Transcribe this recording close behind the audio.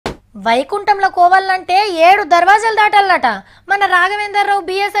వైకుంఠంలో కోవాలంటే 7 దర్వాజాలు దాటాలట. మన రాఘవేంద్రరావు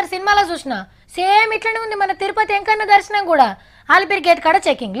బిఎస్ఆర్ సినిమాలో చూసిన సేమ్ ఇట్లనే ఉంది మన తిరుపతి వెంకన్న దర్శనం కూడా. ఆలిపిరి గేట్ కాడ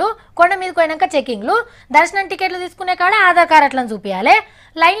చెకింగ్లు, కొండ మీదకి పోయినాక చెకింగ్లు, దర్శనం టికెట్లు తీసుకునే కాడ ఆధార్ కార్డు అట్లని చూపించాలి.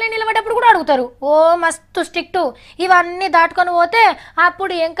 లైన్లో నిలబడేటప్పుడు కూడా అడుగుతారు. ఓ మస్తు స్ట్రిక్టు. ఇవన్నీ దాటుకొని పోతే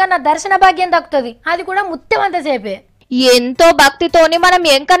అప్పుడు ఎంకన్నా దర్శన భాగ్యం దక్కుతుంది. అది కూడా ముత్యమంతసేపే. ఎంతో భక్తితోని మనం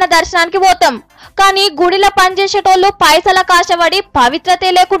ఎంకన్న దర్శనానికి పోతాం, కానీ గుడిలో పనిచేసేటోళ్ళు పైసల కాశపడి పవిత్రతే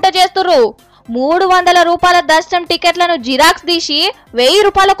లేకుండా చేస్తుర్రు. 300 రూపాయల దర్శనం టికెట్లను జిరాక్స్ తీసి 1000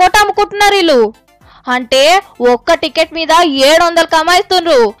 రూపాయల కోట అమ్ముకుంటున్నారు వీళ్ళు. అంటే ఒక్క టికెట్ మీద 700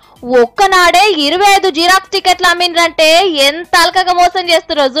 కమాయిస్తుండ్రు. ఒక్కనాడే 25 జిరాక్స్ టికెట్లు అమ్మిండ్రంటే ఎంత అల్కగా మోసం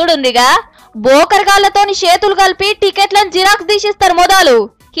చేస్తుర్రో చూడుండిగా. బోకరగాళ్లతోని చేతులు కలిపి టికెట్లను జిరాక్స్ తీసిస్తారు మొదలు.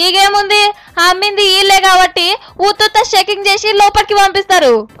 హీగేముంది, అమ్మింది వీళ్ళే కాబట్టి ఉత్తుత్త చెకింగ్ చేసి లోపలికి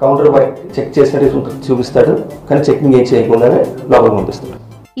పంపిస్తారు. కౌంటర్ పై చెక్ చేసినట్టు చూపిస్తాడు, కానీ చెకింగ్ ఏం చేయకుండానే లోపలికి పంపిస్తాడు.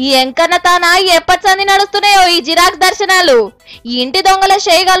 ఈ ఎంకన్న తాన ఎప్పటి సంది నడుస్తున్నాయో ఈ జిరాక్స్ దర్శనాలు. ఇంటి దొంగల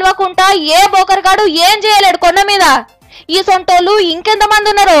చేయగలవకుండా ఏ బోకర్గాడు ఏం చేయలేడు కొండ మీద. ఈ సొంటోళ్ళు ఇంకెంతమంది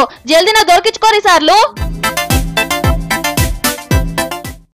ఉన్నారో జల్దిన దొరికించుకోరి సార్లు.